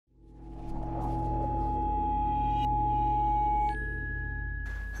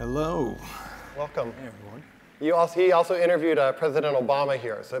Hello. Welcome. Hey, everyone. He also interviewed President Obama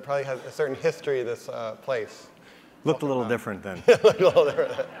here, so it probably has a certain history, this place. Looked a little different then. Looked a little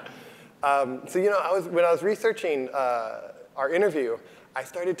different. So when I was researching our interview, I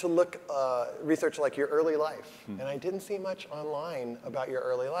started to research like your early life, and I didn't see much online about your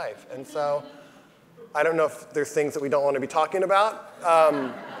early life. And so I don't know if there's things that we don't want to be talking about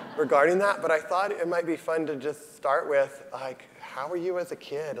regarding that, but I thought it might be fun to just start with, like, how were you as a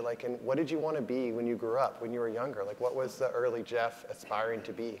kid? Like, and what did you want to be when you grew up, when you were younger? Like, what was the early Jeff aspiring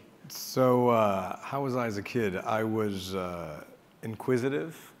to be? So how was I as a kid? I was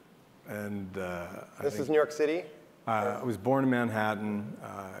inquisitive, and This is New York City? I was born in Manhattan,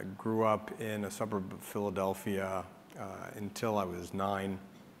 grew up in a suburb of Philadelphia until I was 9,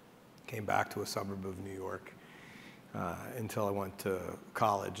 came back to a suburb of New York until I went to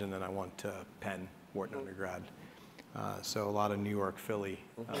college, and then I went to Penn, Wharton undergrad. So a lot of New York, Philly,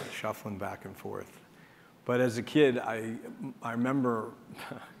 shuffling back and forth. But as a kid, I remember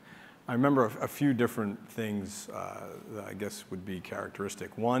a few different things that I guess would be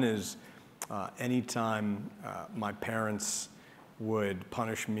characteristic. One is anytime my parents would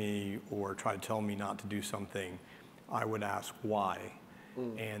punish me or try to tell me not to do something, I would ask why,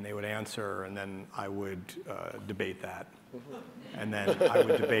 and they would answer, and then I would debate that. And then I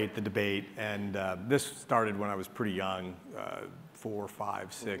would debate the debate, and this started when I was pretty young, 4,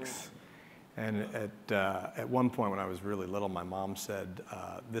 5, 6. And at one point when I was really little, my mom said,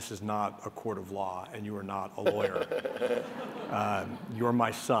 "This is not a court of law, and you are not a lawyer. You're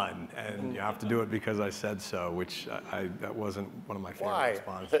my son, and you have to do it because I said so," which that wasn't one of my favorite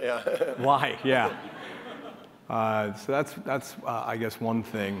responses. Yeah. Why? Yeah. So that's I guess one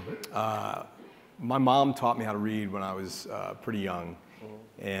thing. My mom taught me how to read when I was pretty young,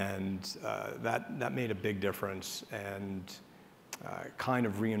 and that made a big difference, and kind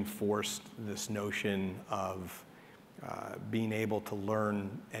of reinforced this notion of being able to learn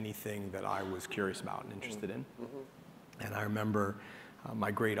anything that I was curious about and interested in. And I remember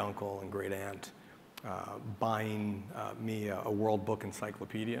my great uncle and great aunt buying me a World Book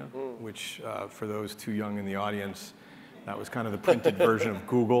Encyclopedia, which for those too young in the audience, that was kind of the printed version of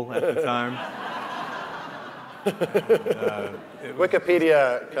Google at the time.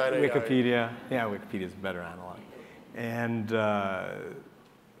 Wikipedia kind of. Wikipedia, yeah, Wikipedia's a better analog. And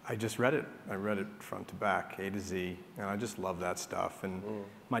I just read it. I read it front to back, A to Z, and I just love that stuff. And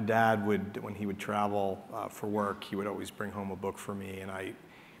my dad would, when he would travel for work, he would always bring home a book for me, and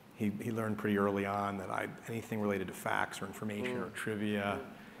he learned pretty early on that anything related to facts or information or trivia,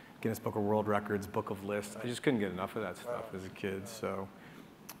 Guinness Book of World Records, Book of Lists, I just couldn't get enough of that stuff as a kid. So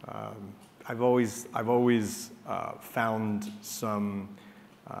I've always found some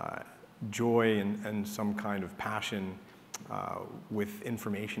joy and some kind of passion with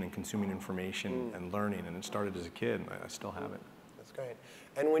information and consuming information and learning, and it started as a kid, and I still have it. That's great.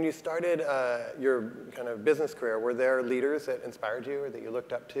 And when you started your kind of business career, were there leaders that inspired you, or that you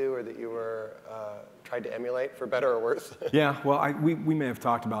looked up to, or that you were tried to emulate, for better or worse? Yeah, well, we may have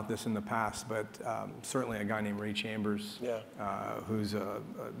talked about this in the past, but certainly a guy named Ray Chambers, who's a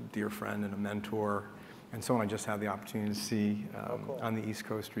dear friend and a mentor, and someone I just had the opportunity to see on the East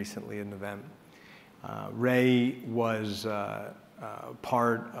Coast recently at an event. Ray was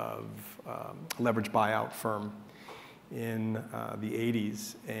part of a leveraged buyout firm in the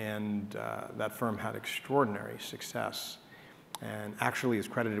 80s, and that firm had extraordinary success, and actually is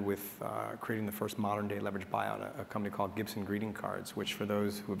credited with creating the first modern-day leveraged buyout, a company called Gibson Greeting Cards, which for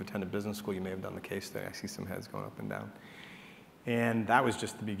those who have attended business school, you may have done the case study. I see some heads going up and down. And that was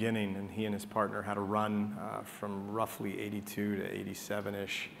just the beginning, and he and his partner had a run from roughly 82 to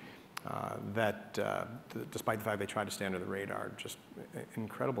 87-ish that, despite the fact they tried to stay under the radar, just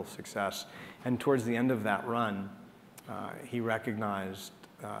incredible success. And towards the end of that run, he recognized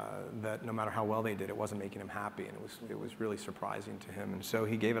that no matter how well they did, it wasn't making him happy, and it was really surprising to him. And so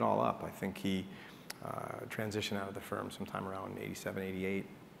he gave it all up. I think he transitioned out of the firm sometime around 87, 88.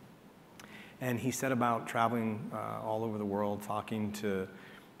 And he set about traveling all over the world, talking to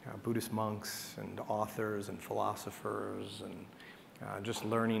Buddhist monks and authors and philosophers, and just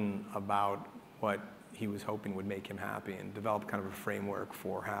learning about what he was hoping would make him happy, and developed kind of a framework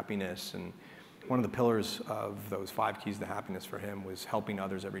for happiness. And one of the pillars of those 5 keys to happiness for him was helping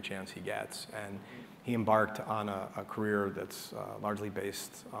others every chance he gets. And he embarked on a career that's largely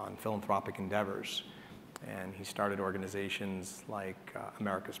based on philanthropic endeavors. And he started organizations like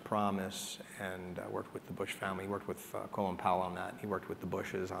America's Promise, and worked with the Bush family. He worked with Colin Powell on that. He worked with the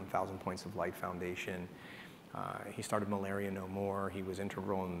Bushes on 1,000 Points of Light Foundation. He started Malaria No More. He was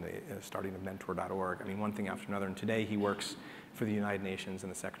integral in the starting of Mentor.org. I mean, one thing after another. And today he works for the United Nations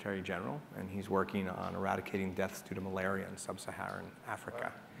and the Secretary General, and he's working on eradicating deaths due to malaria in sub-Saharan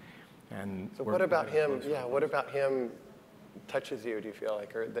Africa. Wow. And so what about him? Yeah, what about him touches you? Do you feel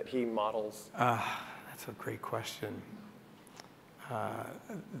like, or that he models? That's a great question.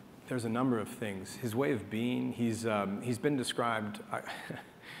 There's a number of things. His way of being. He's been described.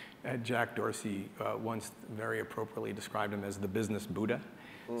 Jack Dorsey once very appropriately described him as the business Buddha.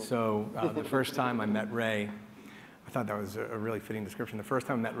 So the first time I met Ray, I thought that was a really fitting description. The first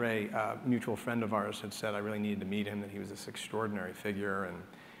time I met Ray, a mutual friend of ours had said I really needed to meet him, that he was this extraordinary figure, and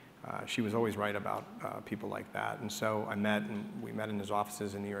she was always right about people like that. And so we met in his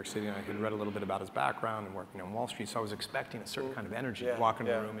offices in New York City, and I had read a little bit about his background and working on Wall Street, so I was expecting a certain kind of energy. Walk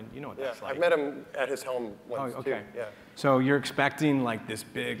into the room, and you know what that's like. I've met him at his home once, too. Yeah. So you're expecting like this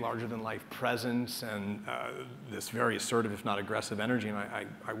big, larger-than-life presence and this very assertive, if not aggressive energy, and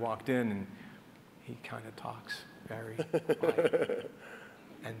I walked in, and he kind of talks very quiet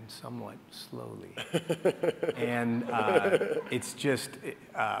and somewhat slowly. And it's just,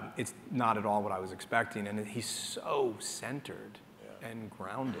 it's not at all what I was expecting. And he's so centered and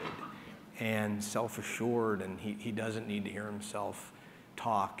grounded and self-assured, and he doesn't need to hear himself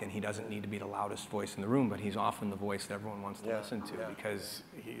talk, and he doesn't need to be the loudest voice in the room, but he's often the voice that everyone wants to listen to, because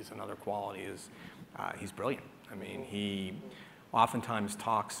he's another quality is he's brilliant. I mean, he oftentimes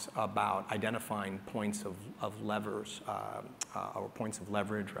talks about identifying points of levers, or points of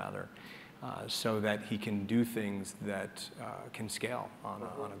leverage rather, so that he can do things that can scale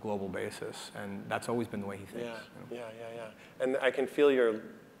on a global basis. And that's always been the way he thinks. Yeah. And I can feel your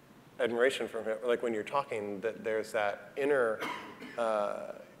admiration from him, like when you're talking, that there's that inner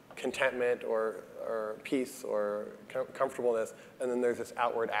contentment or peace or comfortableness, and then there's this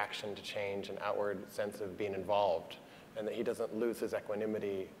outward action to change, an outward sense of being involved, and that he doesn't lose his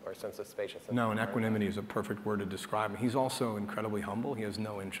equanimity or sense of spaciousness. No, and equanimity is a perfect word to describe him. He's also incredibly humble. He has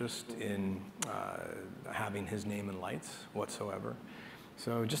no interest in having his name in lights whatsoever.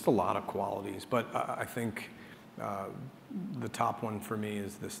 So just a lot of qualities. But I think the top one for me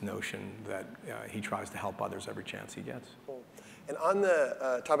is this notion that he tries to help others every chance he gets. Cool. And on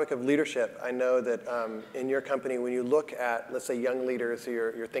the topic of leadership, I know that in your company, when you look at, let's say, young leaders who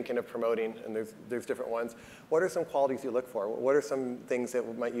you're thinking of promoting, and there's different ones, what are some qualities you look for? What are some things that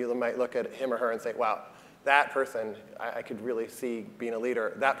you might look at him or her and say, wow, that person I could really see being a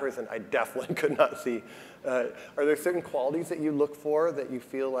leader. That person I definitely could not see. Are there certain qualities that you look for that you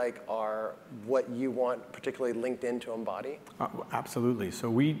feel like are what you want particularly LinkedIn to embody? Absolutely. So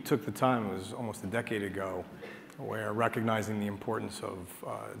we took the time, it was almost a decade ago, where recognizing the importance of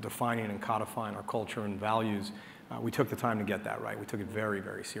defining and codifying our culture and values, we took the time to get that right. We took it very,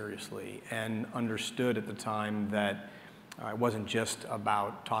 very seriously, and understood at the time that it wasn't just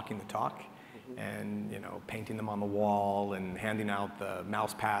about talking the talk and painting them on the wall and handing out the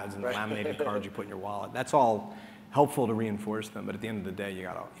mouse pads and the laminated cards you put in your wallet. That's all helpful to reinforce them, but at the end of the day, you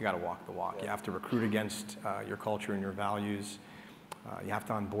gotta walk the walk. You have to recruit against your culture and your values. You have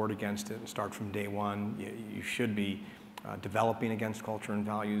to onboard against it and start from day one. You should be developing against culture and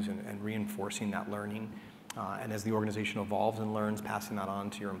values and reinforcing that learning. And as the organization evolves and learns, passing that on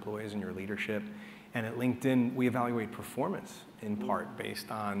to your employees and your leadership. And at LinkedIn, we evaluate performance in part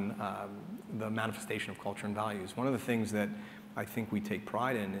based on the manifestation of culture and values. One of the things that I think we take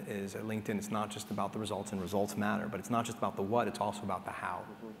pride in is at LinkedIn, it's not just about the results, and results matter, but it's not just about the what, it's also about the how.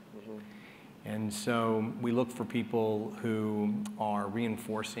 And so we look for people who are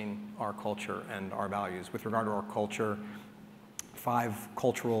reinforcing our culture and our values. With regard to our culture, 5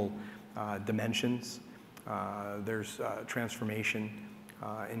 cultural dimensions. There's transformation,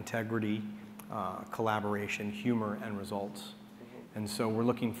 integrity, collaboration, humor, and results. And so we're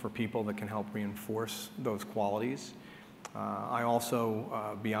looking for people that can help reinforce those qualities. I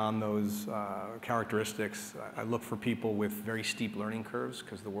also, beyond those characteristics, I look for people with very steep learning curves,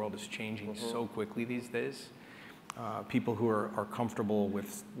 because the world is changing so quickly these days. People who are comfortable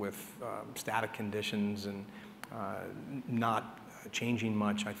with static conditions and not changing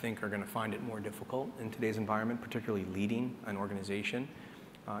much, I think, are going to find it more difficult in today's environment, particularly leading an organization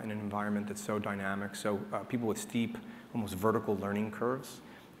in an environment that's so dynamic. So people with steep, almost vertical learning curves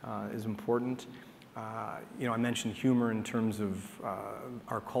is important. I mentioned humor in terms of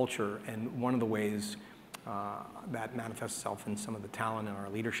our culture, and one of the ways that manifests itself in some of the talent in our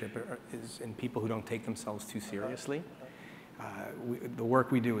leadership is in people who don't take themselves too seriously. The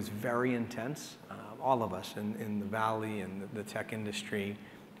work we do is very intense, all of us in the Valley and the tech industry,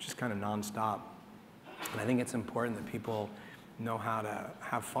 just kind of nonstop. And I think it's important that people know how to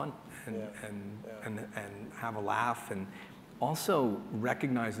have fun and, Yeah. and have a laugh, and also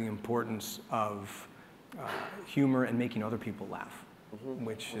recognize the importance of humor and making other people laugh,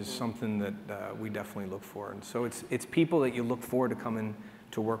 which is something that we definitely look for. And so it's people that you look forward to coming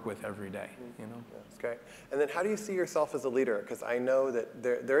to work with every day, you know? Yeah, that's great. And then how do you see yourself as a leader? Because I know that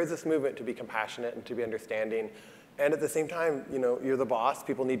there is this movement to be compassionate and to be understanding. And at the same time, you know, you're the boss.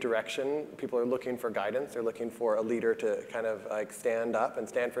 People need direction. People are looking for guidance. They're looking for a leader to kind of like stand up and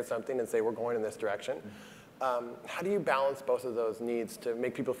stand for something and say, we're going in this direction. How do you balance both of those needs to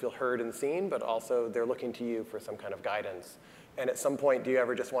make people feel heard and seen, but also they're looking to you for some kind of guidance? And at some point, do you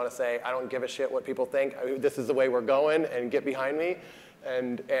ever just want to say, I don't give a shit what people think. This is the way we're going, and get behind me?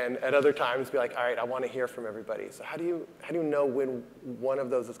 And at other times, be like, all right, I want to hear from everybody. So how do you know when one of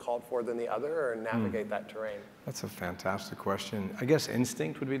those is called for than the other, or navigate that terrain? That's a fantastic question. I guess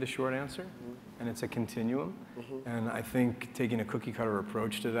instinct would be the short answer, and it's a continuum. And I think taking a cookie cutter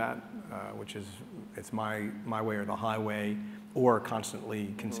approach to that, which is it's my way or the highway, or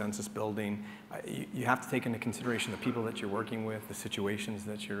constantly consensus building, you have to take into consideration the people that you're working with, the situations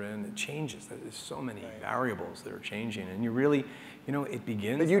that you're in. It changes. There's so many variables that are changing, and you really, you know, it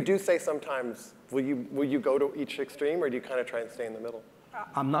begins. But you do say sometimes, will you go to each extreme, or do you kind of try and stay in the middle?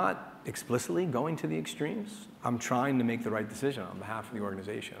 I'm not explicitly going to the extremes. I'm trying to make the right decision on behalf of the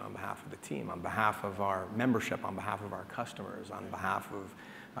organization, on behalf of the team, on behalf of our membership, on behalf of our customers, on behalf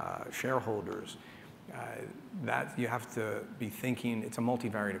of shareholders. That you have to be thinking, it's a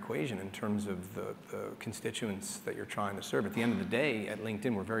multivariate equation in terms of the constituents that you're trying to serve. At the end of the day, at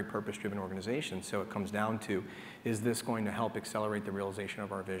LinkedIn, we're a very purpose-driven organization, so it comes down to, is this going to help accelerate the realization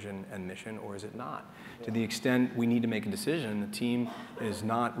of our vision and mission, or is it not? Yeah. To the extent we need to make a decision, the team is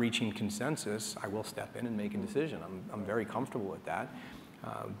not reaching consensus, I will step in and make a decision. I'm very comfortable with that.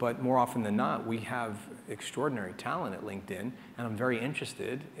 But more often than not, we have extraordinary talent at LinkedIn, and I'm very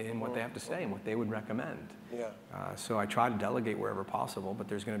interested in what they have to say and what they would recommend. Yeah. So I try to delegate wherever possible, but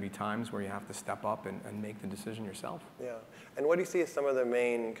there's going to be times where you have to step up and make the decision yourself. Yeah. And what do you see as some of the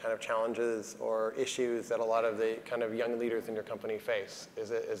main kind of challenges or issues that a lot of the kind of young leaders in your company face?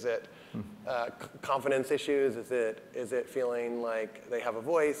 Is it confidence issues? Is it feeling like they have a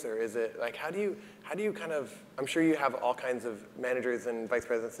voice, or is it like how do you kind of, I'm sure you have all kinds of managers and vice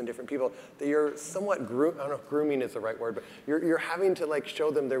presidents and different people that you're somewhat I don't know if grooming is the right word, but you're having to like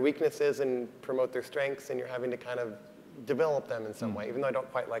show them their weaknesses and promote their strengths, and you're having to kind of develop them in some way, even though I don't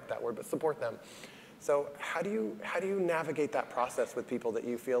quite like that word, but support them. So how do you navigate that process with people that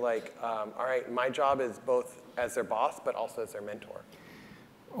you feel like, all right, my job is both as their boss, but also as their mentor?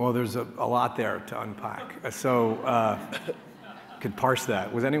 Well, there's a lot there to unpack. So could parse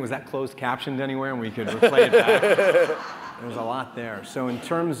that. Was that closed captioned anywhere, and we could replay it back? There's a lot there. So in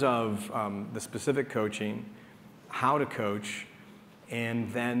terms of the specific coaching, how to coach,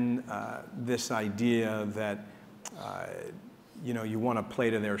 and then this idea that you want to play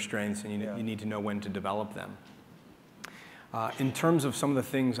to their strengths, and you need to know when to develop them. In terms of some of the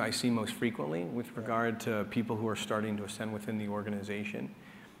things I see most frequently with regard to people who are starting to ascend within the organization,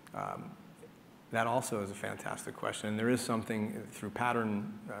 that also is a fantastic question. And there is something through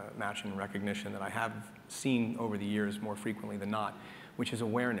pattern matching and recognition that I have seen over the years more frequently than not, which is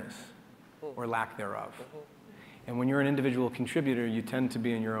awareness or lack thereof. And when you're an individual contributor, you tend to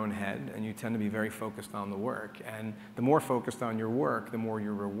be in your own head, and you tend to be very focused on the work. And the more focused on your work, the more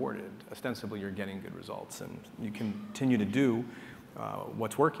you're rewarded. Ostensibly, you're getting good results, and you continue to do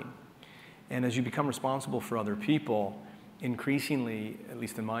what's working. And as you become responsible for other people, increasingly, at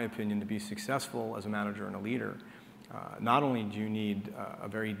least in my opinion, to be successful as a manager and a leader, not only do you need a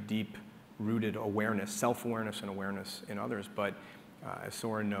very deep-rooted awareness, self-awareness and awareness in others, but as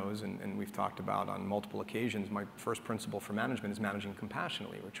Soren knows, and we've talked about on multiple occasions, my first principle for management is managing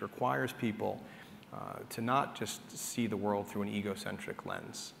compassionately, which requires people to not just see the world through an egocentric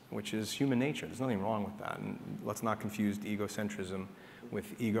lens, which is human nature. There's nothing wrong with that. And let's not confuse egocentrism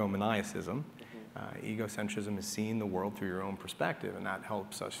with egomaniacism. Egocentrism is seeing the world through your own perspective, and that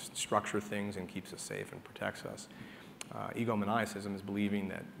helps us structure things and keeps us safe and protects us. Egomaniacism is believing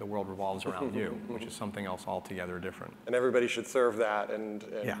that the world revolves around you, which is something else altogether different. And everybody should serve that and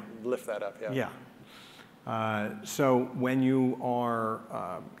lift that up. So when you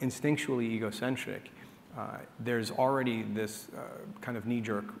are instinctually egocentric, there's already this kind of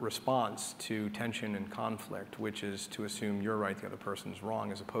knee-jerk response to tension and conflict, which is to assume you're right, the other person's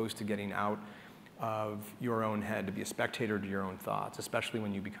wrong, as opposed to getting out of your own head, to be a spectator to your own thoughts, especially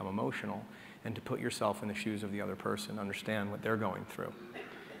when you become emotional, and to put yourself in the shoes of the other person, understand what they're going through,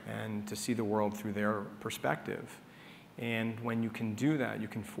 and to see the world through their perspective. And when you can do that, you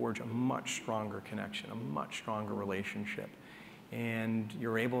can forge a much stronger connection, a much stronger relationship. and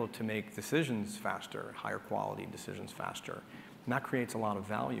you're able to make decisions faster, higher quality decisions faster. And that creates a lot of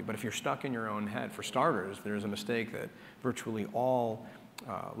value. But if you're stuck in your own head, for starters, there's a mistake that virtually all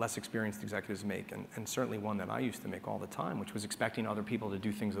less experienced executives make, and certainly one that I used to make all the time, which was expecting other people to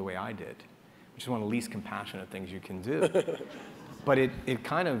do things the way I did, which is one of the least compassionate things you can do. But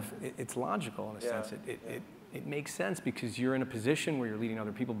it's logical in a sense. It makes sense because you're in a position where you're leading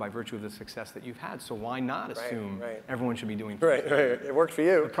other people by virtue of the success that you've had. So why not assume everyone should be doing things? Right. It worked for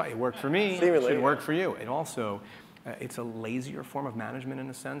you. It worked for me. Seemingly, it should work for you. It also, it's a lazier form of management in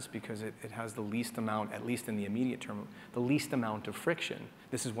a sense because it has the least amount, at least in the immediate term, the least amount of friction.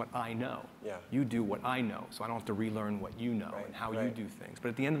 This is what I know. Yeah. You do what I know, so I don't have to relearn what you know and how you do things. But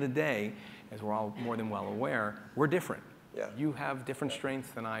at the end of the day, as we're all more than well aware, we're different. Yeah. You have different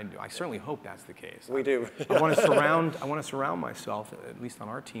strengths than I do. I certainly hope that's the case. We do. I want to surround myself, at least on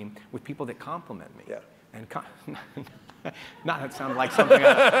our team, with people that compliment me. Yeah. And not that sounded like something.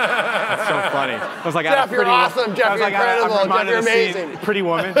 That's so funny. I was like, Jeff, you're awesome. Jeff, you're incredible. Jeff, you're amazing. Pretty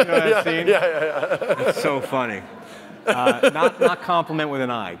Woman. You know that scene? Yeah. It's so funny. Not compliment with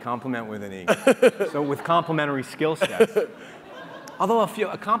an I, compliment with an E. So with complementary skill sets. Although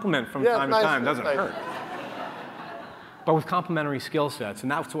a compliment from time to time doesn't hurt. But with complementary skill sets,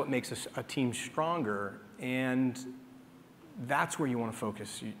 and that's what makes a team stronger, and that's where you want to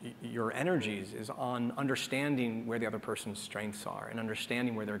focus your energies, is on understanding where the other person's strengths are and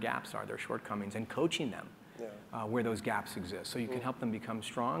understanding where their gaps are, their shortcomings, and coaching them where those gaps exist so you can help them become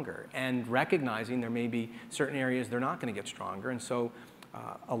stronger, and recognizing there may be certain areas they're not going to get stronger, and so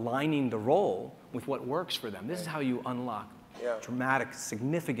aligning the role with what works for them. This is how you unlock dramatic,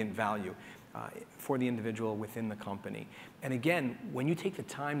 significant value for the individual within the company. And again, when you take the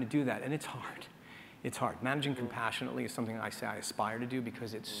time to do that, and it's hard. It's hard. Managing compassionately is something I say I aspire to do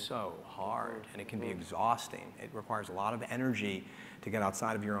because it's so hard and it can be exhausting. It requires a lot of energy to get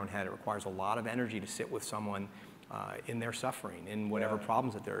outside of your own head. It requires a lot of energy to sit with someone in their suffering, in whatever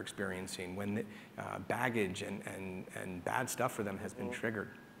problems that they're experiencing, when baggage and bad stuff for them has been triggered.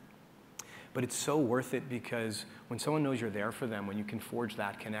 But it's so worth it because when someone knows you're there for them, when you can forge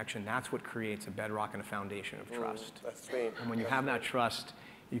that connection, that's what creates a bedrock and a foundation of trust. That's sweet. And when you have that trust,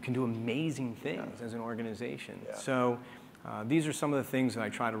 you can do amazing things as an organization. Yeah. So these are some of the things that I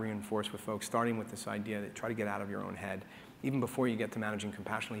try to reinforce with folks, starting with this idea that try to get out of your own head. Even before you get to managing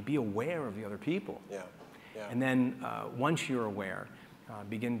compassionately, be aware of the other people. And then once you're aware,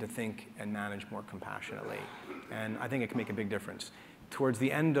 begin to think and manage more compassionately. And I think it can make a big difference. Towards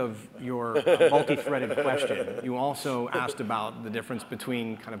the end of your multi-threaded question, you also asked about the difference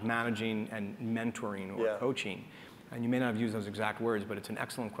between kind of managing and mentoring or coaching. And you may not have used those exact words, but it's an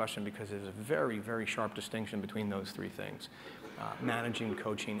excellent question because there's a very, very sharp distinction between those three things, managing,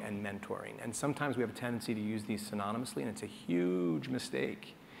 coaching, and mentoring. And sometimes we have a tendency to use these synonymously, and it's a huge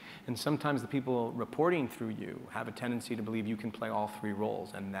mistake. And sometimes the people reporting through you have a tendency to believe you can play all three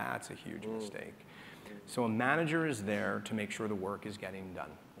roles, and that's a huge mistake. So a manager is there to make sure the work is getting done,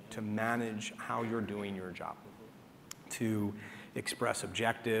 to manage how you're doing your job, to express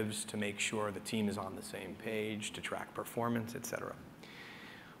objectives, to make sure the team is on the same page, to track performance, et cetera.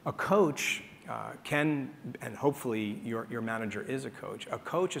 A coach can, and hopefully your manager is a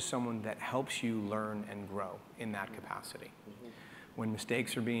coach is someone that helps you learn and grow in that capacity. When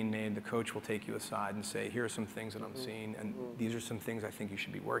mistakes are being made, the coach will take you aside and say, here are some things that I'm seeing, and these are some things I think you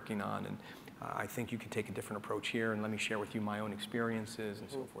should be working on, and I think you can take a different approach here, and let me share with you my own experiences, and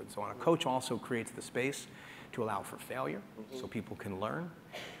so forth and so on. A coach also creates the space to allow for failure, so people can learn.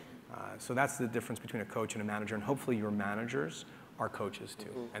 So that's the difference between a coach and a manager, and hopefully your managers are coaches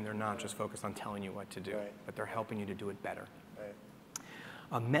too, and they're not just focused on telling you what to do, but they're helping you to do it better.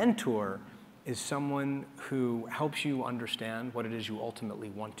 A mentor is someone who helps you understand what it is you ultimately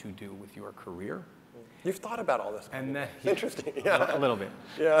want to do with your career. You've thought about all this. And then, interesting. A little bit.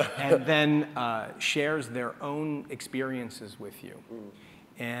 And then shares their own experiences with you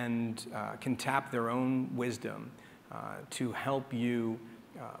and can tap their own wisdom to help you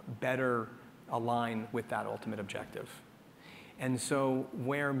better align with that ultimate objective. And so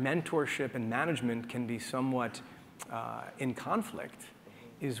where mentorship and management can be somewhat in conflict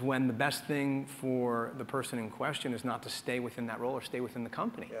is when the best thing for the person in question is not to stay within that role or stay within the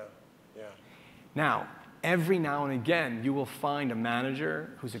company. Now, every now and again, you will find a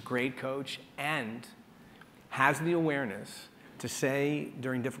manager who's a great coach and has the awareness to say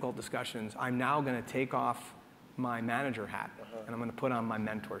during difficult discussions, I'm now going to take off my manager hat and I'm going to put on my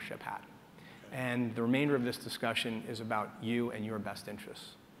mentorship hat. And the remainder of this discussion is about you and your best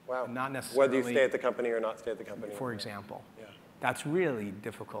interests. Wow. Not necessarily, whether you stay at the company or not stay at the company. For example. That's really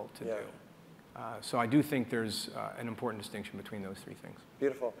difficult to do. So I do think there's an important distinction between those three things.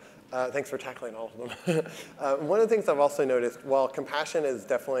 Beautiful. Thanks for tackling all of them. One of the things I've also noticed, while compassion is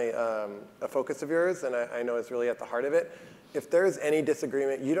definitely a focus of yours, and I know it's really at the heart of it, if there's any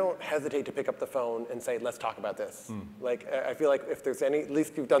disagreement, you don't hesitate to pick up the phone and say, let's talk about this. Like, I feel like if there's any, at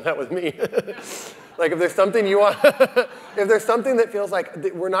least you've done that with me. Like, if there's something you want, if there's something that feels like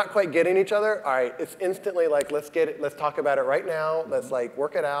we're not quite getting each other, all right, it's instantly like, let's talk about it right now. Let's like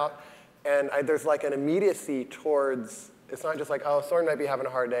work it out. And there's like an immediacy towards, it's not just like, oh, Soren might be having a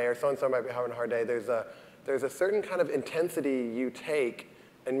hard day or so-and-so might be having a hard day. There's a certain kind of intensity you take,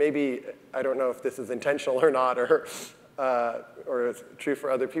 and maybe, I don't know if this is intentional or not, or it's true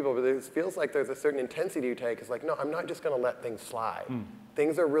for other people, but it feels like there's a certain intensity you take. It's like, no, I'm not just going to let things slide.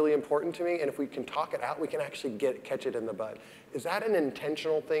 Things are really important to me, and if we can talk it out, we can actually catch it in the bud. Is that an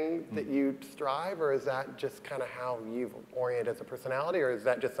intentional thing that you strive, or is that just kind of how you've oriented as a personality, or is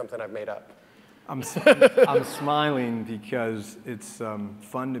that just something I've made up? I'm smiling because it's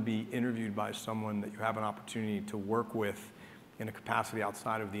fun to be interviewed by someone that you have an opportunity to work with in a capacity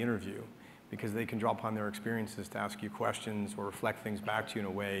outside of the interview, because they can draw upon their experiences to ask you questions or reflect things back to you in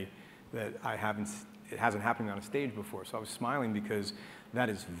a way that it hasn't happened on a stage before. So I was smiling because that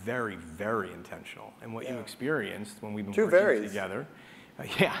is very, very intentional. And what you experienced when we've been working together,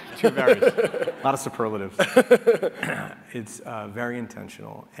 yeah, two varies, a lot of superlatives. It's very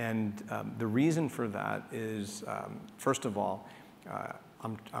intentional. And the reason for that is, first of all,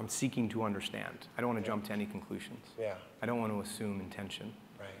 I'm seeking to understand. I don't want to jump to any conclusions. I don't want to assume intention.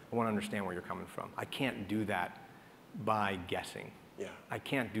 I want to understand where you're coming from. I can't do that by guessing. I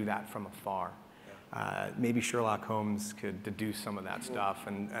can't do that from afar. Maybe Sherlock Holmes could deduce some of that stuff,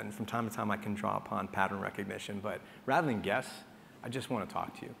 and from time to time I can draw upon pattern recognition, but rather than guess, I just want to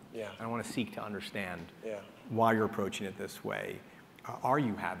talk to you. I want to seek to understand why you're approaching it this way. Are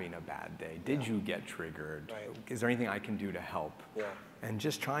you having a bad day? Did you get triggered? Is there anything I can do to help? And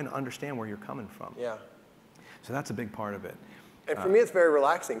just trying to understand where you're coming from. So that's a big part of it. And for me, it's very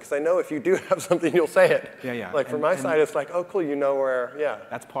relaxing, because I know if you do have something, you'll say it. Like, from my side, it's like, oh, cool, you know where,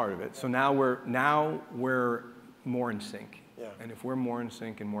 That's part of it. So now we're more in sync. And if we're more in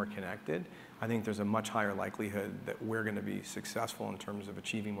sync and more connected, I think there's a much higher likelihood that we're going to be successful in terms of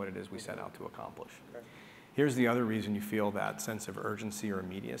achieving what it is we set out to accomplish. Here's the other reason you feel that sense of urgency or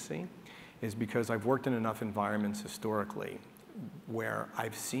immediacy, is because I've worked in enough environments historically where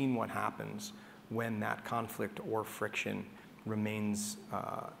I've seen what happens when that conflict or friction remains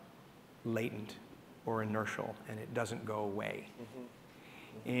latent or inertial and it doesn't go away.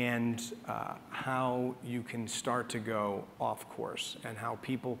 And how you can start to go off course, and how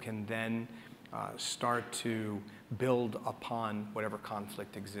people can then start to build upon whatever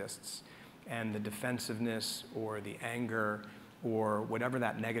conflict exists. And the defensiveness or the anger or whatever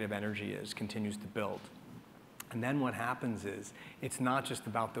that negative energy is continues to build. And then what happens is, it's not just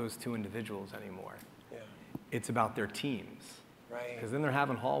about those two individuals anymore. It's about their teams. Because then they're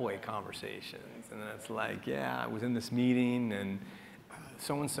having hallway conversations. And then it's like, yeah, I was in this meeting and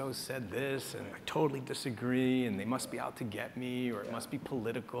so-and-so said this and I totally disagree and they must be out to get me, or it must be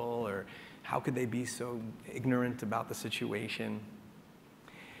political, or how could they be so ignorant about the situation?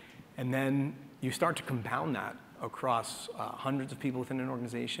 And then you start to compound that across hundreds of people within an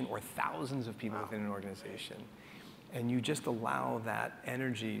organization or thousands of people within an organization. And you just allow that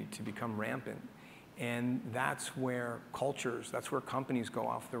energy to become rampant. And that's where that's where companies go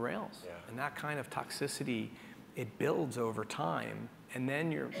off the rails. And that kind of toxicity, it builds over time. And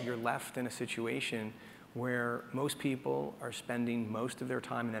then you're left in a situation where most people are spending most of their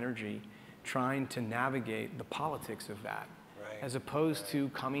time and energy trying to navigate the politics of that, as opposed to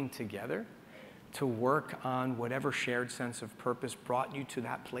coming together to work on whatever shared sense of purpose brought you to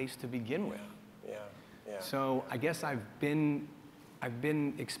that place to begin with. So I guess I've been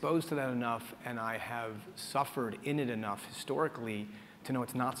exposed to that enough, and I have suffered in it enough historically to know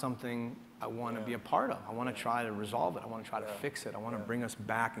it's not something I want to be a part of. I want to try to resolve it. I want to try to fix it. I want to bring us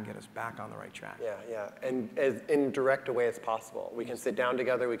back and get us back on the right track. And as indirect a way as possible. We can sit down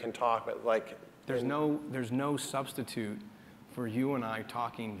together, we can talk, but like... There's no substitute for you and I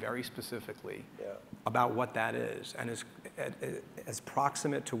talking very specifically about what that is, and as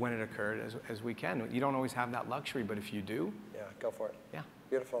proximate to when it occurred as we can. You don't always have that luxury, but if you do... go for it.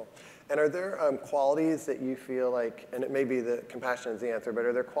 Beautiful. And are there qualities that you feel like, and it may be that compassion is the answer, but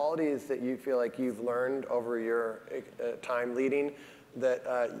are there qualities that you feel like you've learned over your time leading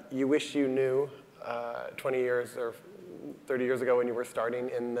that you wish you knew 20 years or 30 years ago when you were starting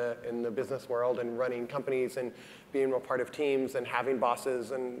in the business world and running companies and being a part of teams and having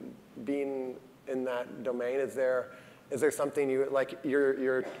bosses and being in that domain? Is there Is there something you, like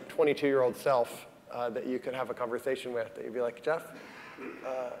your 22-year-old self that you could have a conversation with, that you'd be like, Jeff,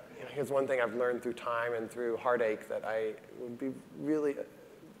 here's one thing I've learned through time and through heartache that I would be really,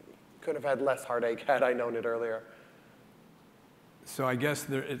 could have had less heartache had I known it earlier. So I guess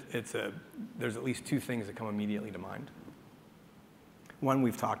there's at least two things that come immediately to mind. One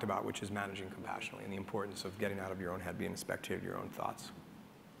we've talked about, which is managing compassionately and the importance of getting out of your own head, being a spectator of your own thoughts,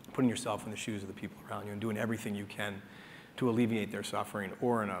 putting yourself in the shoes of the people around you and doing everything you can to alleviate their suffering,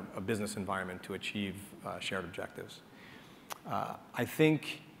 or in a business environment to achieve shared objectives. I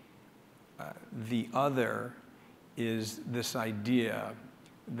think the other is this idea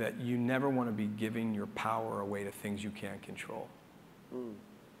that you never want to be giving your power away to things you can't control.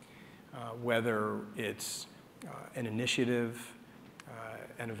 Whether it's an initiative,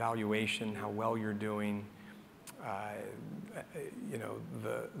 an evaluation, how well you're doing,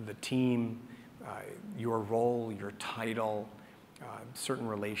 the team, your role, your title, certain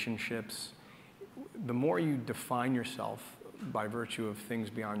relationships. The more you define yourself by virtue of things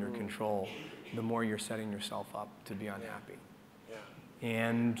beyond your control, the more you're setting yourself up to be unhappy. Yeah.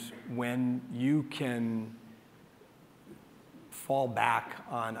 And when you can fall back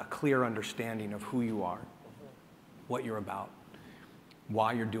on a clear understanding of who you are, what you're about,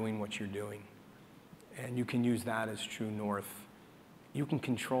 why you're doing what you're doing, and you can use that as true north, you can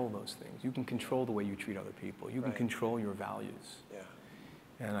control those things. You can control the way you treat other people. You can control your values. Yeah.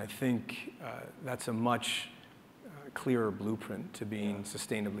 And I think that's a much clearer blueprint to being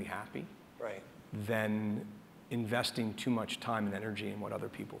sustainably happy than investing too much time and energy in what other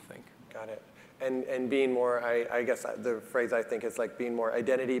people think. Got it. And being more, I guess the phrase I think is like being more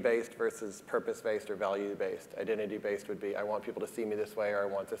identity-based versus purpose-based or value-based. Identity-based would be, I want people to see me this way, or I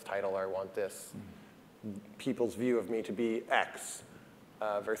want this title, or I want this people's view of me to be X,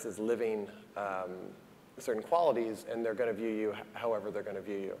 versus living certain qualities, and they're going to view you however they're going to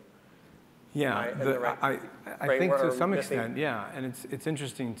view you. Yeah, I think to some extent, yeah. And it's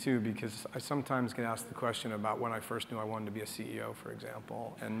interesting, too, because I sometimes get asked the question about when I first knew I wanted to be a CEO, for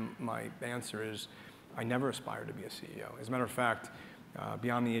example. And my answer is, I never aspired to be a CEO. As a matter of fact,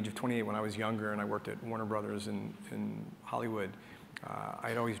 beyond the age of 28, when I was younger and I worked at Warner Brothers in Hollywood, I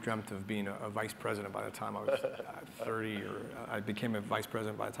had always dreamt of being a vice president by the time I was 30, or I became a vice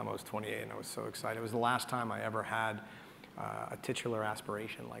president by the time I was 28, and I was so excited. It was the last time I ever had a titular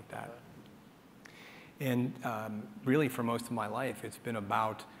aspiration like that. And really, for most of my life, it's been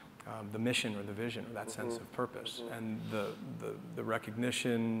about the mission or the vision or that sense of purpose. And the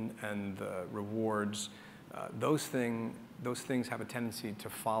recognition and the rewards, those things have a tendency to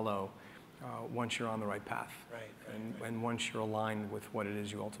follow once you're on the right path. And once you're aligned with what it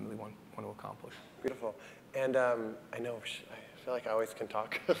is you ultimately want to accomplish. Beautiful. And I know, I feel like I always can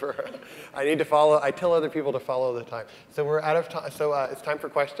talk. I need to follow. I tell other people to follow the time. So we're out of time. So it's time for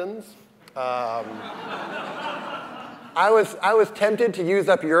questions. I was tempted to use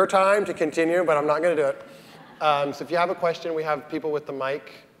up your time to continue, but I'm not going to do it. So if you have a question, we have people with the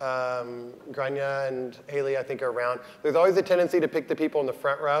mic. Grania and Haley, I think, are around. There's always a tendency to pick the people in the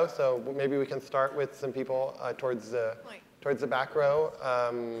front row, so maybe we can start with some people towards the back row.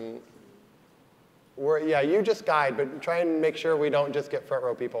 You just guide, but try and make sure we don't just get front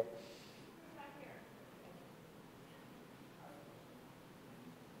row people.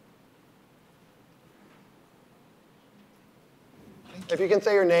 If you can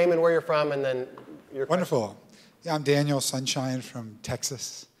say your name and where you're from, and then your Wonderful. Yeah, I'm Daniel Sunshine from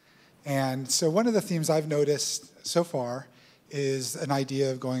Texas. And so one of the themes I've noticed so far is an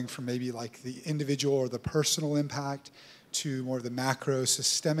idea of going from maybe like the individual or the personal impact to more of the macro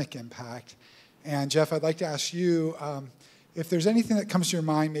systemic impact. And Jeff, I'd like to ask you if there's anything that comes to your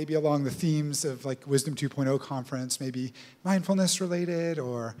mind, maybe along the themes of like Wisdom 2.0 conference, maybe mindfulness related,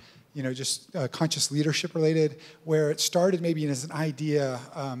 or just conscious leadership related, where it started maybe as an idea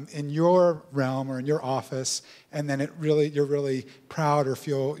in your realm or in your office, and then you're really proud or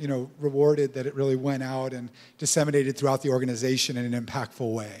feel rewarded that it really went out and disseminated throughout the organization in an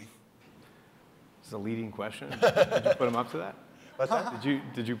impactful way. This is a leading question. Did you put him up to that? What's that?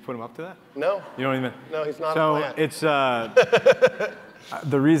 Did you put him up to that? No. You don't even. No, he's not. So a plant. it's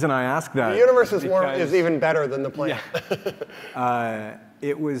the reason I ask that. The universe is even better than the plant. Yeah.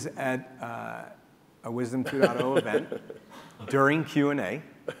 It was at a Wisdom 2.0 event during Q&A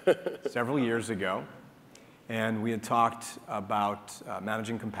several years ago, and we had talked about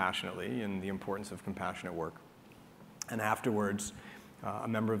managing compassionately and the importance of compassionate work. And afterwards, a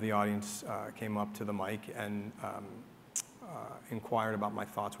member of the audience came up to the mic and inquired about my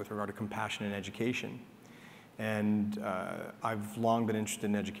thoughts with regard to compassion in education. And I've long been interested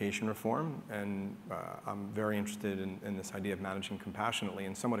in education reform, and I'm very interested in this idea of managing compassionately,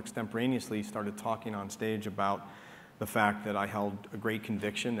 and somewhat extemporaneously started talking on stage about the fact that I held a great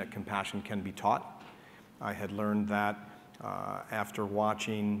conviction that compassion can be taught. I had learned that after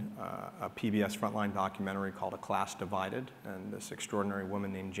watching a PBS Frontline documentary called A Class Divided, and this extraordinary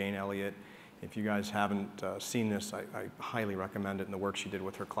woman named Jane Elliott. If you guys haven't seen this, I highly recommend it and the work she did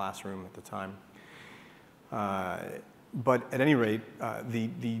with her classroom at the time. But at any rate,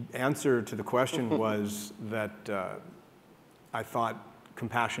 the answer to the question was that I thought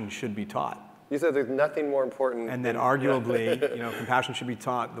compassion should be taught. You said there's nothing more important. And that arguably, compassion should be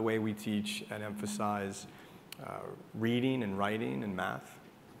taught the way we teach and emphasize reading and writing and math.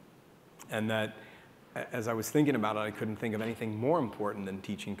 And that as I was thinking about it, I couldn't think of anything more important than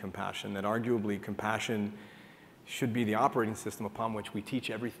teaching compassion, that arguably compassion should be the operating system upon which we teach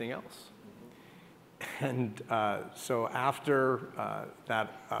everything else. And so after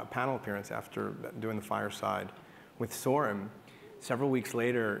that panel appearance, after doing the fireside with Soren, several weeks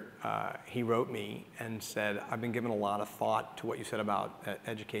later, he wrote me and said, I've been giving a lot of thought to what you said about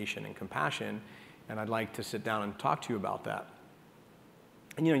education and compassion, and I'd like to sit down and talk to you about that.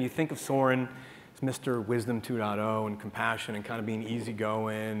 And you think of Soren as Mr. Wisdom 2.0 and compassion and kind of being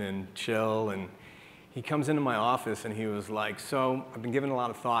easygoing and chill, and he comes into my office and he was like, so I've been giving a lot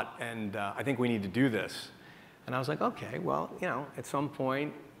of thought and I think we need to do this. And I was like, okay, well, at some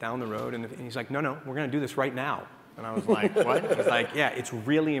point down the road, and he's like, no, we're gonna do this right now. And I was like, what? He was like, yeah, it's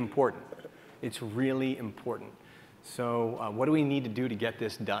really important. It's really important. So what do we need to do to get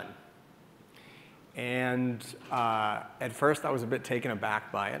this done? And at first I was a bit taken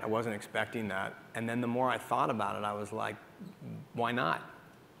aback by it. I wasn't expecting that. And then the more I thought about it, I was like, why not?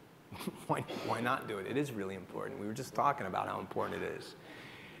 Why not do it? It is really important. We were just talking about how important it is.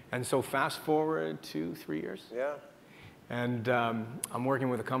 And so fast forward 2-3 years. Yeah. And I'm working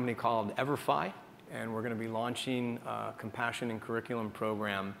with a company called EverFi, and we're going to be launching a compassion and curriculum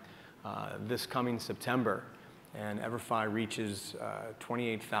program this coming September. And EverFi reaches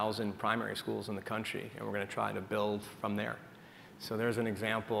 28,000 primary schools in the country, and we're going to try to build from there. So there's an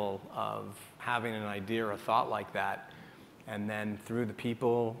example of having an idea or a thought like that, and then through the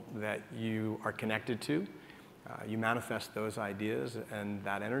people that you are connected to, you manifest those ideas and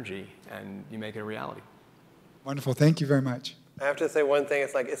that energy, and you make it a reality. Wonderful. Thank you very much. I have to say one thing.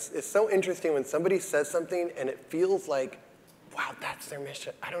 It's like it's so interesting when somebody says something and it feels like, wow, that's their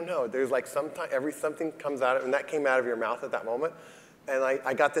mission. I don't know. There's like something comes out of, and that came out of your mouth at that moment, and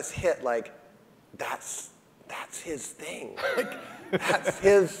I got this hit like, that's his thing. Like, that's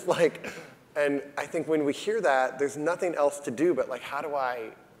his like. And I think when we hear that, there's nothing else to do but like, how do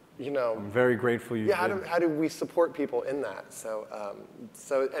I, I'm very grateful you did. How do we support people in that? So,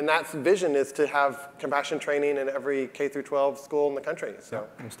 and that's vision is to have compassion training in every K-12 school in the country. So,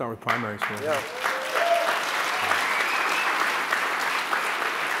 yeah, we'll start with primary school. Yeah.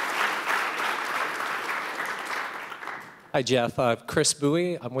 Hi, Jeff. Chris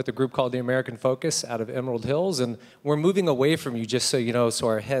Bowie. I'm with a group called the American Focus out of Emerald Hills, and we're moving away from you, just so you know, so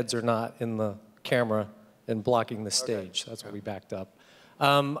our heads are not in the camera and blocking the stage. Okay. That's why we backed up.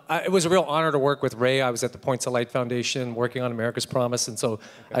 It was a real honor to work with Ray. I was at the Points of Light Foundation working on America's Promise, and so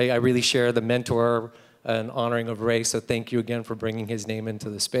I really share the mentor and honoring of Ray, so thank you again for bringing his name into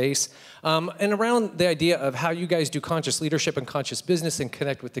the space. And around the idea of how you guys do conscious leadership and conscious business and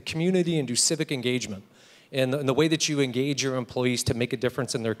connect with the community and do civic engagement. And the way that you engage your employees to make a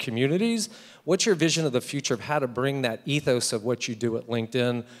difference in their communities, what's your vision of the future of how to bring that ethos of what you do at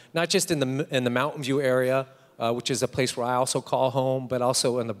LinkedIn, not just in the Mountain View area, which is a place where I also call home, but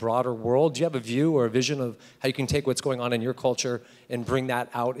also in the broader world? Do you have a view or a vision of how you can take what's going on in your culture and bring that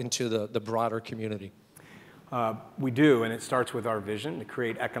out into the broader community? We do, and it starts with our vision to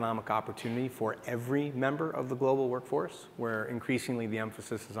create economic opportunity for every member of the global workforce, where increasingly the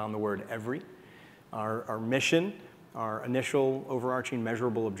emphasis is on the word every. Our mission, our initial overarching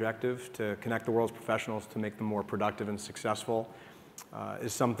measurable objective to connect the world's professionals to make them more productive and successful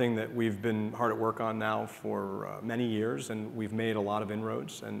is something that we've been hard at work on now for many years, and we've made a lot of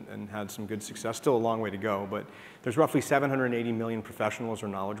inroads and had some good success. Still a long way to go, but there's roughly 780 million professionals or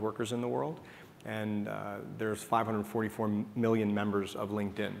knowledge workers in the world, and there's 544 million members of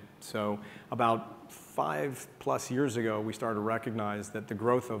LinkedIn. So about 5+ years ago, we started to recognize that the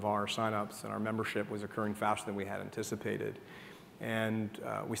growth of our signups and our membership was occurring faster than we had anticipated. And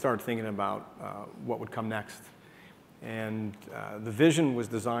we started thinking about what would come next. And the vision was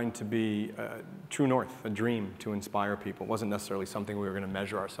designed to be true north, a dream to inspire people. It wasn't necessarily something we were going to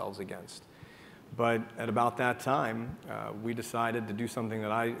measure ourselves against. But at about that time, we decided to do something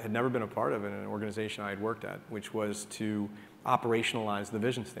that I had never been a part of in an organization I had worked at, which was to operationalize the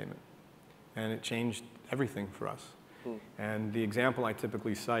vision statement. And it changed everything for us. And the example I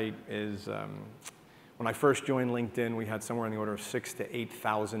typically cite is when I first joined LinkedIn, we had somewhere in the order of 6,000 to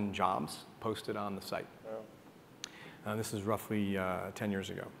 8,000 jobs posted on the site. This is roughly 10 years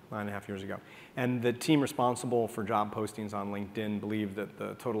ago, 9.5 years ago. And the team responsible for job postings on LinkedIn believed that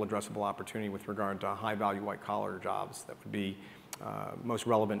the total addressable opportunity with regard to high-value white-collar jobs that would be most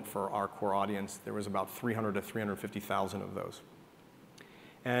relevant for our core audience, there was about 300 to 350,000 of those.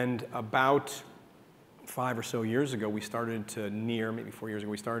 And about 5 or so years ago, we started to near, maybe 4 years ago,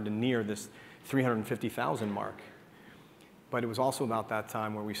 we started to near this 350,000 mark. But it was also about that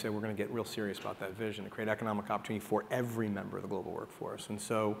time where we said we're going to get real serious about that vision to create economic opportunity for every member of the global workforce. And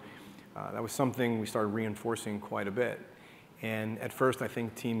so that was something we started reinforcing quite a bit. And at first, I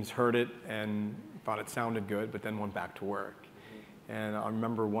think teams heard it and thought it sounded good, but then went back to work. And I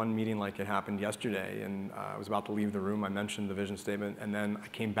remember one meeting like it happened yesterday, and I was about to leave the room. I mentioned the vision statement, and then I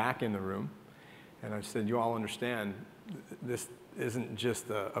came back in the room, and I said, you all understand, this isn't just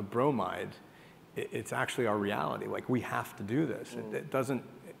a bromide. It's actually our reality. Like, we have to do this. It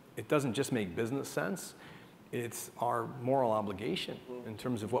doesn't just make business sense. It's our moral obligation in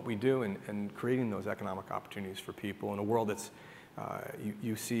terms of what we do and creating those economic opportunities for people in a world that's,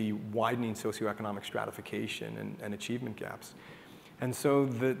 you see widening socioeconomic stratification and achievement gaps. And so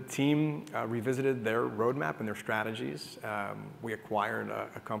the team revisited their roadmap and their strategies. We acquired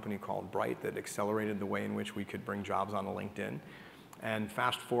a company called Bright that accelerated the way in which we could bring jobs onto LinkedIn. And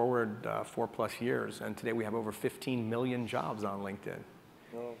fast forward 4+ years, and today we have over 15 million jobs on LinkedIn.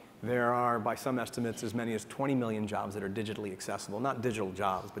 Oh. There are, by some estimates, as many as 20 million jobs that are digitally accessible. Not digital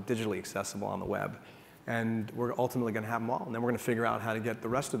jobs, but digitally accessible on the web. And we're ultimately going to have them all. And then we're going to figure out how to get the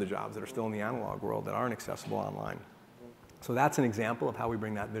rest of the jobs that are still in the analog world that aren't accessible online. So that's an example of how we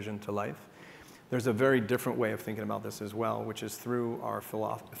bring that vision to life. There's a very different way of thinking about this as well, which is through our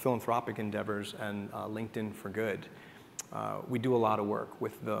philanthropic endeavors and LinkedIn for Good. We do a lot of work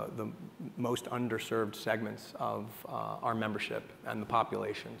with the most underserved segments of our membership and the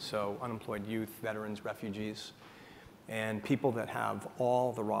population. So unemployed youth, veterans, refugees, and people that have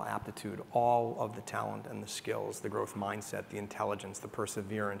all the raw aptitude, all of the talent and the skills, the growth mindset, the intelligence, the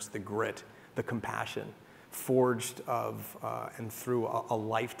perseverance, the grit, the compassion, forged of and through a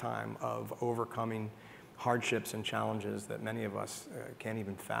lifetime of overcoming hardships and challenges that many of us can't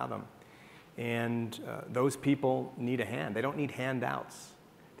even fathom. And those people need a hand. They don't need handouts.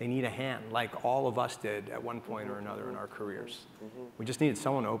 They need a hand, like all of us did at one point or another in our careers. We just needed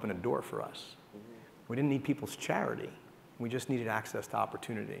someone to open a door for us. We didn't need people's charity. We just needed access to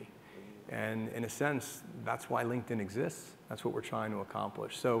opportunity. And in a sense, that's why LinkedIn exists. That's what we're trying to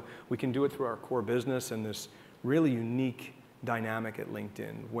accomplish. So we can do it through our core business and this really unique dynamic at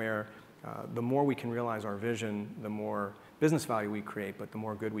LinkedIn, where the more we can realize our vision, the more business value we create, but the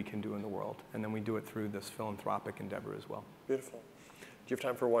more good we can do in the world. And then we do it through this philanthropic endeavor as well. Beautiful. Do you have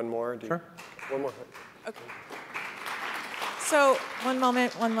time for one more? Sure. One more. Okay. So one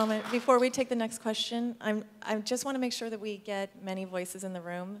moment. Before we take the next question, I just want to make sure that we get many voices in the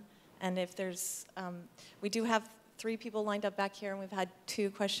room. And if there's, we do have 3 people lined up back here, and we've had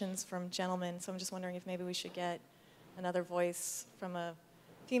 2 questions from gentlemen. So I'm just wondering if maybe we should get another voice from a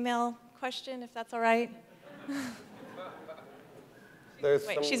female question, if that's all right.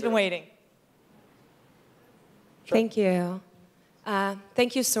 Wait, she's been waiting. Sure. Thank you.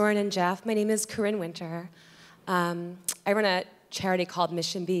 Thank you, Soren and Jeff. My name is Corinne Winter. I run a charity called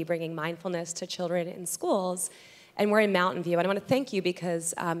Mission B, bringing mindfulness to children in schools. And we're in Mountain View. And I want to thank you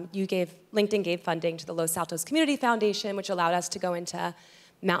because LinkedIn gave funding to the Los Altos Community Foundation, which allowed us to go into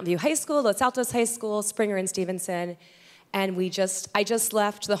Mountain View High School, Los Altos High School, Springer and Stevenson. And I just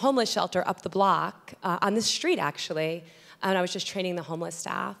left the homeless shelter up the block, on the street actually. And I was just training the homeless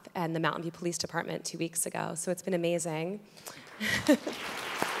staff and the Mountain View Police Department 2 weeks ago. So it's been amazing.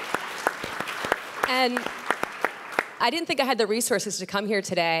 And I didn't think I had the resources to come here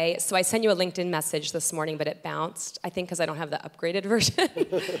today, so I sent you a LinkedIn message this morning, but it bounced, I think because I don't have the upgraded version.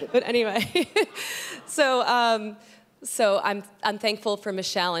 But anyway, so I'm thankful for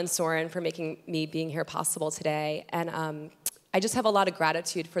Michelle and Soren for making me being here possible today. And I just have a lot of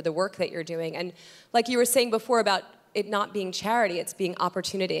gratitude for the work that you're doing. And like you were saying before about it not being charity, it's being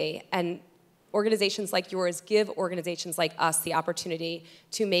opportunity. And organizations like yours give organizations like us the opportunity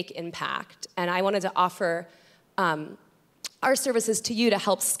to make impact. And I wanted to offer our services to you to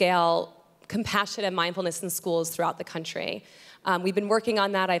help scale compassion and mindfulness in schools throughout the country. We've been working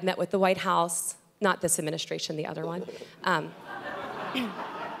on that. I've met with the White House, not this administration, the other one.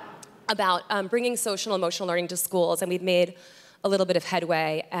 about bringing social and emotional learning to schools, and we've made a little bit of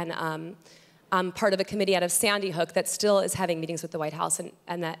headway, and I'm part of a committee out of Sandy Hook that still is having meetings with the White House,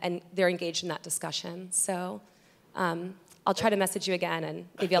 and they're engaged in that discussion. So I'll try to message you again, and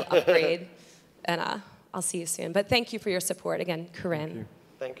maybe I'll upgrade, and I'll see you soon. But thank you for your support again, Corinne.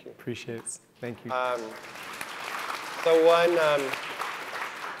 Thank you. Appreciate it. Thank you. So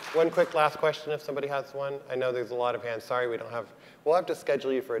one quick last question, if somebody has one. I know there's a lot of hands. Sorry, we'll have to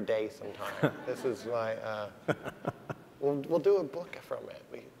schedule you for a day sometime. This is my, we'll do a book from it.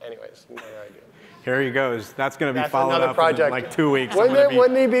 Anyways, no idea. Here he goes. That's going to be followed another up project. in like 2 weeks.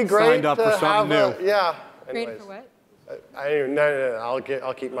 Wouldn't it be great signed up to for something have new? Yeah. Great Anyways. for what? No.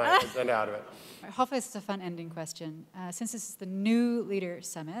 I'll keep my agenda out of it. Hopefully it's a fun ending question. Since this is the New Leader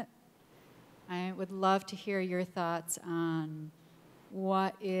Summit, I would love to hear your thoughts on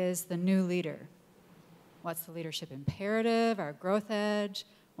what is the new leader? What's the leadership imperative, our growth edge?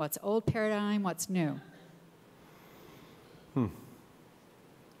 What's old paradigm? What's new?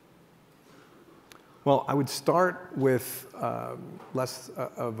 Well, I would start with less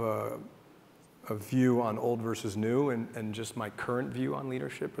of a view on old versus new and just my current view on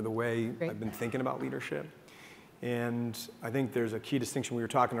leadership, or the way I've been thinking about leadership. And I think there's a key distinction. We were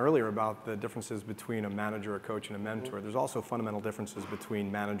talking earlier about the differences between a manager, a coach, and a mentor. There's also fundamental differences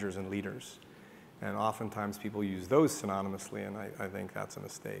between managers and leaders. And oftentimes people use those synonymously, and I think that's a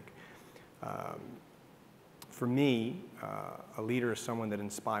mistake. For me, a leader is someone that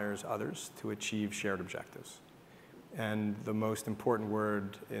inspires others to achieve shared objectives. And the most important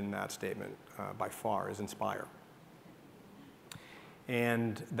word in that statement, by far, is inspire.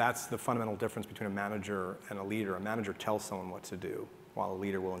 And that's the fundamental difference between a manager and a leader. A manager tells someone what to do, while a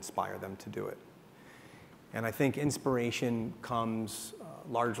leader will inspire them to do it. And I think inspiration comes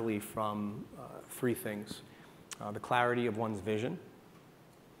largely from three things: the clarity of one's vision,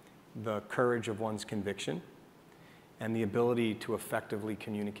 the courage of one's conviction, and the ability to effectively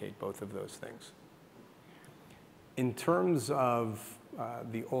communicate both of those things. In terms of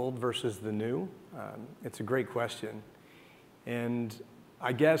the old versus the new, it's a great question. And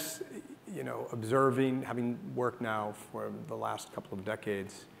I guess, observing, having worked now for the last couple of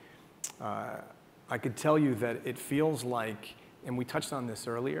decades, I could tell you that it feels like, and we touched on this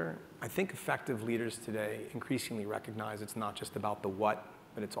earlier, I think effective leaders today increasingly recognize it's not just about the what,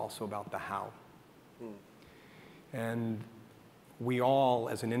 but it's also about the how. And we all,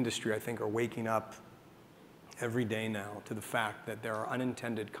 as an industry, I think, are waking up every day now to the fact that there are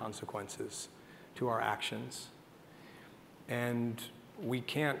unintended consequences to our actions. And we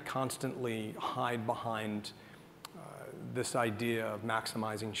can't constantly hide behind this idea of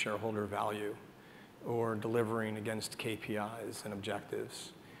maximizing shareholder value or delivering against KPIs and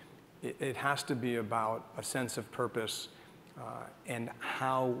objectives. It has to be about a sense of purpose and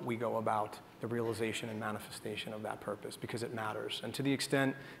how we go about the realization and manifestation of that purpose, because it matters. And to the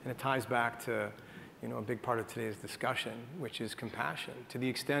extent, and it ties back to a big part of today's discussion, which is compassion. To the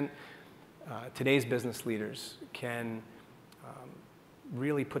extent today's business leaders can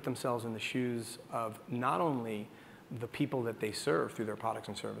really put themselves in the shoes of not only the people that they serve through their products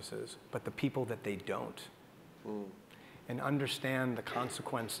and services, but the people that they don't. And understand the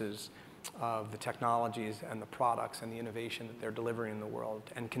consequences of the technologies and the products and the innovation that they're delivering in the world,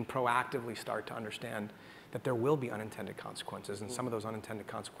 and can proactively start to understand that there will be unintended consequences, and some of those unintended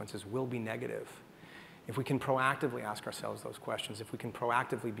consequences will be negative. If we can proactively ask ourselves those questions, if we can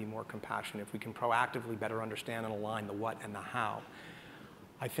proactively be more compassionate, if we can proactively better understand and align the what and the how,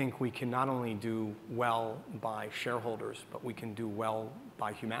 I think we can not only do well by shareholders, but we can do well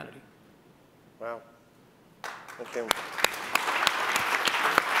by humanity. Wow. Thank you.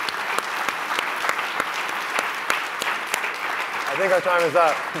 I think our time is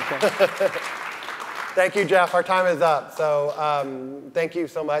up. Thank you, Jeff. Our time is up. So thank you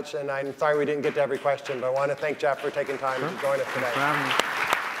so much. And I'm sorry we didn't get to every question, but I want to thank Jeff for taking time to join us today.